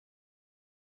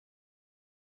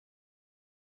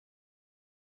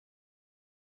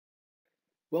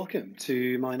Welcome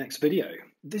to my next video.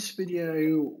 This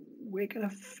video, we're going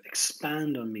to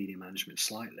expand on media management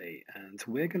slightly, and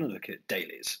we're going to look at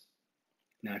dailies.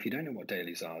 Now, if you don't know what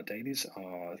dailies are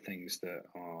things that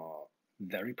are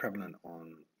very prevalent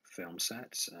on film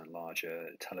sets and larger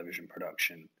television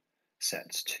production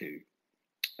sets too.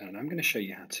 And I'm going to show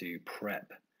you how to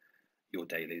prep your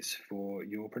dailies for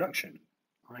your production.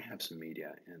 I have some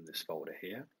media in this folder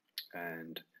here,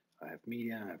 and I have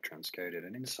media, I have transcoded,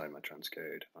 and inside my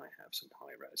transcode, I have some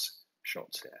high-res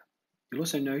shots here. You'll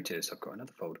also notice I've got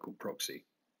another folder called proxy.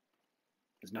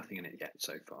 There's nothing in it yet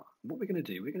so far. What we're going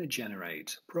to do, we're going to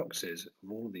generate proxies of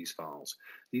all of these files.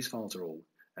 These files are all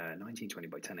 1920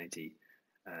 by 1080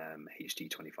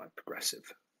 HD 25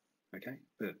 progressive. Okay,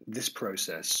 but this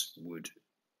process would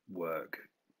work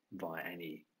via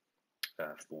any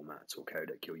format or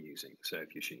codec you're using. So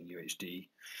if you're shooting UHD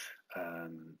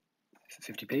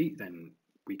 50p, then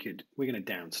we're going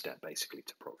to downstep basically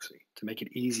to proxy to make it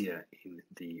easier in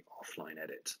the offline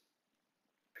edit.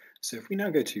 So if we now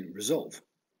go to Resolve,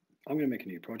 I'm going to make a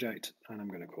new project and I'm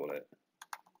going to call it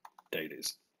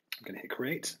Dailies. I'm going to hit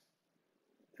Create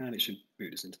and it should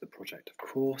boot us into the project. Of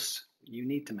course, you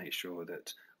need to make sure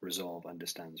that Resolve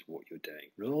understands what you're doing.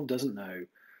 Resolve doesn't know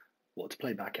what to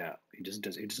play back at. It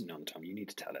doesn't know on time. You need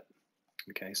to tell it.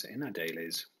 Okay, so in our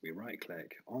Dailies, we right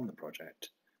click on the project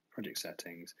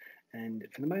settings, and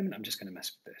for the moment I'm just going to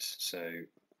mess with this. So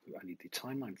I need the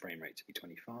timeline frame rate to be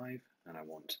 25, and I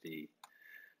want the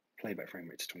playback frame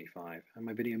rate to 25, and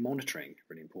my video monitoring,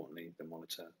 really importantly, the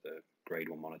grade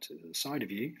 1 monitor to the side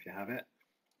of you, if you have it,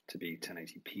 to be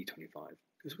 1080p 25,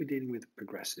 because we're dealing with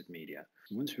progressive media.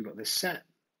 Once we've got this set,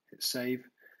 hit save,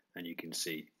 and you can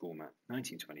see format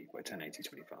 1920 by 1080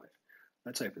 25.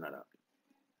 Let's open that up.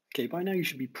 Okay, by now you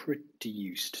should be pretty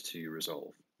used to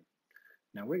Resolve.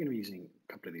 Now we're going to be using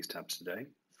a couple of these tabs today,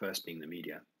 first being the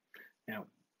media. Now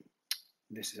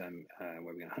this is where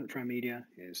we're going to hunt for our media.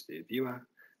 Here's the viewer,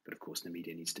 but of course the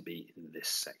media needs to be in this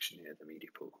section here, the media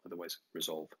pool, otherwise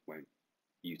Resolve won't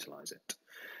utilize it.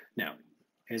 Now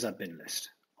here's our bin list.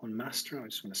 On master I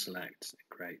just want to select and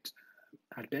create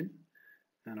add bin,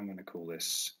 and I'm going to call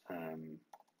this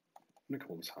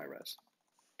high res.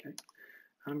 Okay,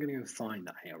 I'm going to go find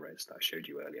that high res that I showed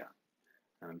you earlier.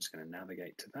 I'm just going to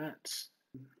navigate to that.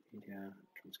 Media,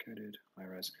 transcoded, high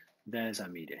res. There's our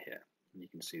media here. And you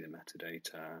can see the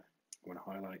metadata. I want to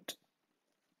highlight.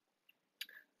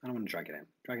 And I want to drag it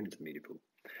into the media pool.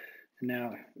 And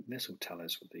now this will tell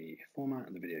us what the format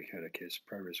and the video codec is,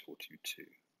 ProRes 422.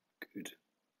 Good.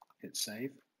 Hit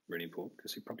save. Really important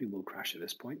because it probably will crash at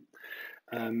this point.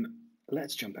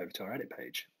 Let's jump over to our edit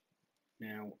page.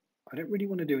 Now, I don't really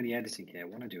want to do any editing here.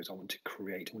 What I do is I want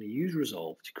to use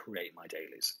Resolve to create my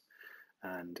dailies.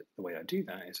 And the way I do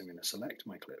that is I'm going to select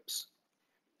my clips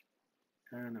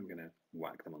and I'm going to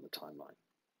whack them on the timeline.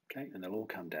 Okay, and they'll all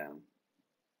come down,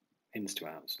 ins to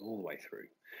outs, all the way through.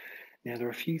 Now, there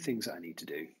are a few things that I need to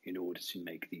do in order to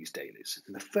make these dailies.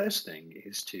 And the first thing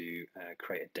is to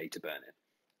create a data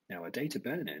burn-in. Now, a data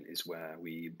burn-in is where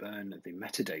we burn the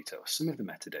metadata or some of the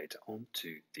metadata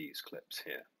onto these clips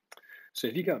here. So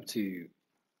if you go up to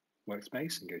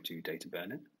Workspace and go to Data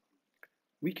Burn-in,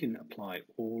 we can apply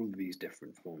all of these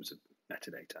different forms of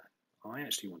metadata. I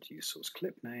actually want to use source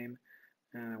clip name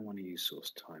and I want to use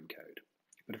source time code.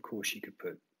 But of course you could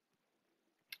put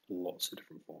lots of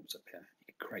different forms up here. You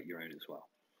could create your own as well.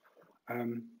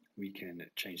 We can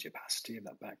change the opacity of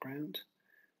that background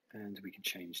and we can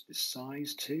change the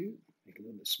size too, make it a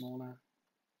little bit smaller,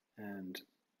 and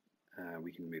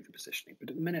we can move the positioning.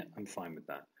 But at the minute I'm fine with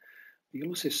that. You'll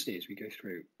also see as we go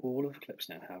through, all of the clips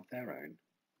now have their own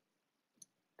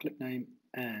clip name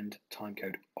and time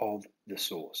code of the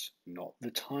source, not the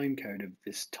time code of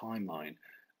this timeline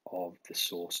of the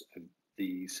source of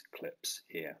these clips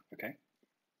here, okay?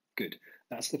 Good,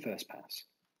 that's the first pass.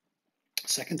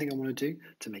 Second thing I want to do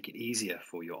to make it easier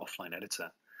for your offline editor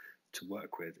to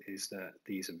work with is that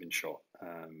these have been shot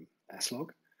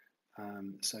S-Log.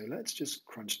 So let's just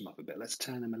crunch them up a bit. Let's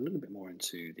turn them a little bit more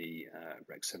into the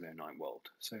Rec 709 world.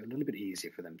 So a little bit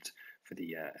easier for them, for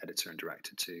the editor and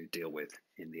director to deal with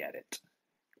in the edit.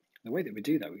 The way that we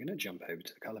do that, we're going to jump over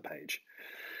to the color page.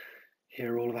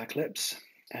 Here are all of our clips,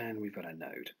 and we've got our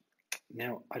node.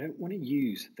 Now, I don't want to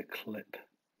use the clip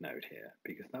node here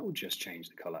because that will just change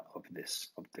the color of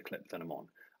the clip that I'm on.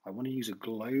 I want to use a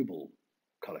global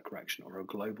color correction or a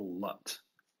global LUT,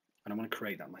 and I want to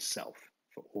create that myself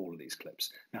for all of these clips.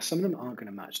 Now, some of them aren't going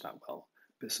to match that well,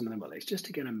 but some of them will. It's just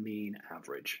to get a mean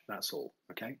average, that's all,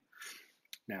 okay?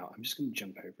 Now, I'm just going to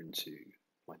jump over into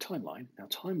my timeline. Now,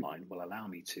 timeline will allow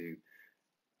me to,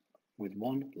 with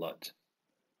one LUT,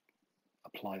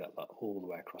 apply that LUT all the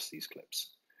way across these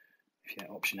clips. If you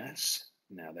hit Option S,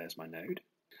 now there's my node.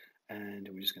 And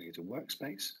we're just going to go to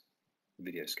Workspace,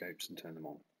 Video Scopes, and turn them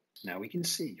on. Now we can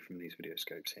see from these video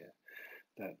scopes here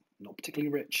that not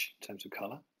particularly rich in terms of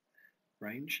color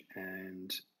range,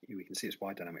 and we can see it's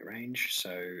wide dynamic range,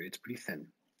 so it's pretty thin.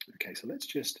 Okay, so let's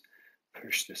just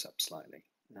push this up slightly.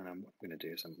 And what I'm going to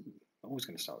do is I'm always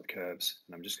going to start with curves,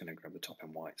 and I'm just going to grab the top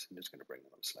end whites and just going to bring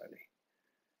them up slowly.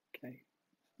 Okay,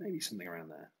 maybe something around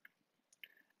there.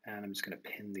 And I'm just going to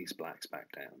pin these blacks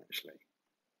back down, actually,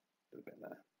 a little bit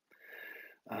there.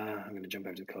 I'm going to jump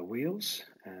over to the color wheels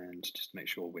and just make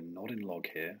sure we're not in log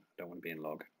here. I don't want to be in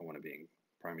log. I want to be in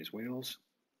primaries wheels.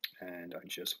 And I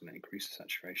just want to increase the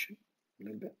saturation a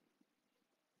little bit.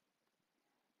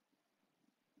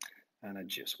 And I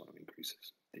just want to increase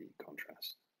the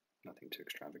contrast. Nothing too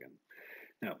extravagant.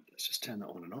 Now, let's just turn that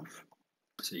on and off.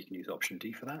 So you can use Option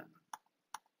D for that.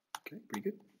 Okay, pretty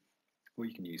good. Or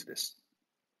you can use this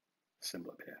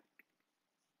symbol up here.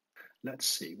 Let's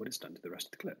see what it's done to the rest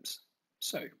of the clips.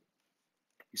 So,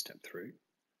 we step through. You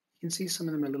can see some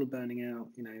of them are a little burning out,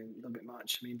 a little bit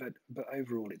much. I mean, but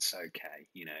overall it's okay,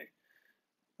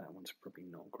 That one's probably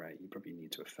not great. You probably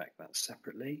need to affect that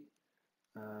separately.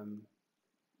 That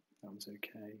one's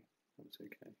okay. That one's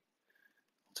okay.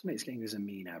 Ultimately, it's getting as a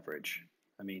mean average.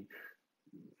 I mean,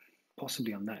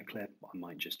 possibly on that clip, I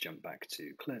might just jump back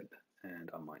to clip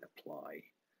and I might apply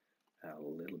a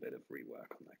little bit of rework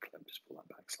on that clip. Just pull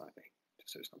that back slightly,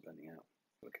 just so it's not burning out.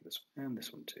 Look at this one, and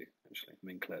this one too, actually. I'm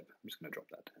in clip. I'm just going to drop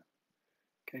that down.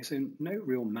 Okay, so no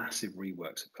real massive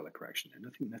reworks of color correction there.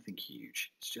 Nothing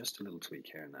huge. It's just a little tweak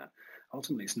here and there.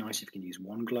 Ultimately, it's nice if you can use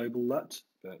one global LUT,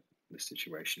 but in this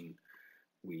situation,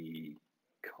 we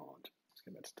can't. Let's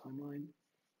go back to timeline.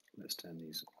 Let's turn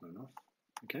these on and off.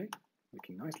 Okay,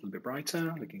 looking nice, a little bit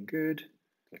brighter, looking good,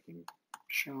 looking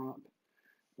sharp,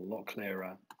 a lot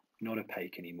clearer, not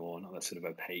opaque anymore, not that sort of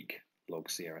opaque log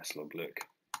CRS log look.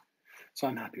 So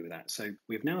I'm happy with that. So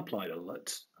we've now applied a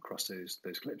LUT across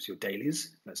those clips, your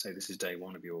dailies. Let's say this is day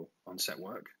one of your on-set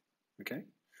work, okay?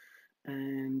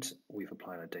 And we've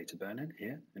applied our data burn-in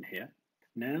here and here.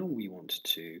 Now we want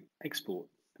to export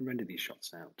and render these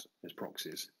shots out as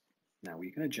proxies. Now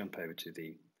we're going to jump over to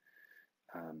the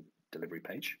delivery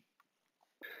page.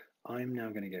 I'm now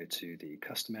going to go to the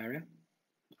custom area.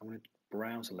 I want to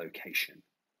browse a location.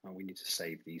 We need to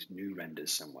save these new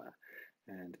renders somewhere.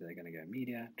 And they're going to go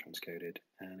media, transcoded,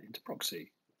 and into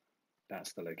proxy.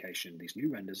 That's the location these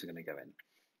new renders are going to go in.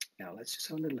 Now let's just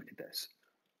have a little look at this.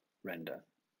 Render.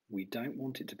 We don't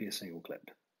want it to be a single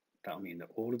clip. That'll mean that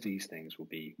all of these things will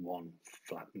be one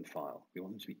flattened file. We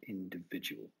want them to be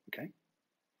individual, okay?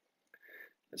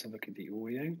 Let's have a look at the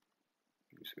audio.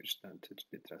 We switch that to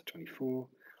bit 24.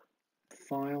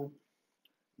 File.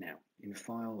 Now, in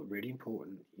file, really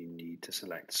important, you need to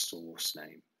select source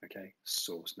name, okay?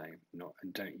 Source name,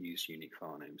 and don't use unique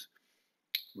file names.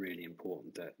 Really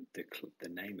important that the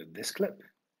name of this clip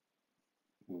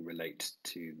will relate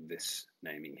to this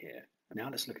naming here. Now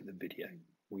let's look at the video.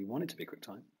 We want it to be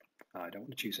QuickTime. I don't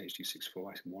want to choose H.264.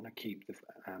 I want to keep the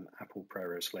Apple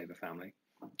ProRes flavor family,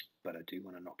 but I do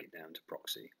want to knock it down to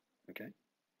proxy, okay?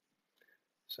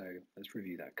 So let's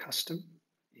review that. Custom,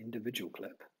 individual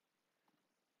clip,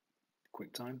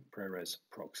 QuickTime, ProRes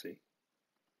proxy,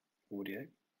 audio,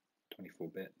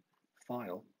 24-bit,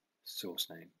 file, source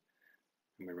name,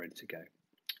 and we're ready to go.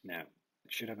 Now, it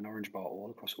should have an orange bar all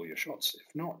across all your shots.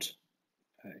 If not,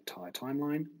 entire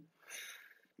timeline.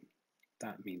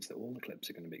 That means that all the clips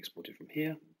are going to be exported from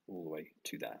here all the way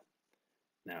to there.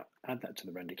 Now, add that to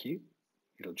the render queue.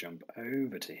 It'll jump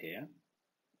over to here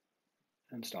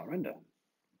and start render.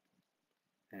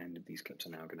 And these clips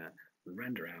are now going to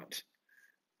render out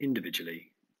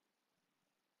individually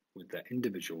with their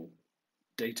individual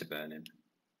data burn-in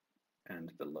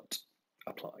and the LUT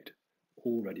applied,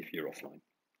 all ready for your offline.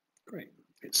 Great,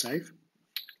 hit save.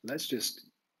 Let's just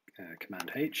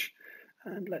Command H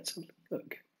and let's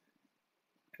look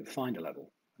at Finder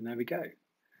level. And there we go.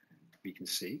 We can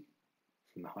see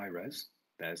from the high res,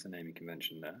 there's the naming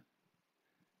convention there,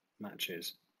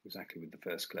 matches exactly with the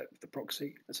first clip. The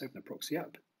proxy, let's open the proxy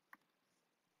up.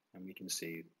 And we can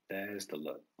see there's the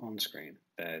LUT on screen,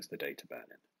 there's the data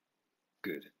burn-in.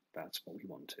 Good, that's what we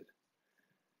wanted.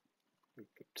 Clip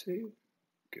 2,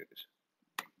 good,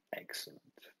 excellent.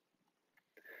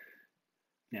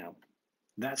 Now,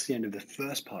 that's the end of the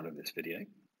first part of this video.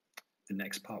 The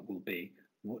next part will be,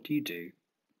 what do you do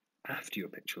after your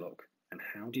picture lock, and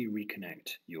how do you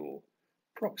reconnect your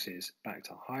proxies back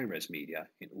to high-res media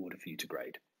in order for you to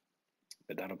grade?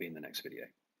 But that'll be in the next video.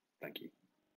 Thank you.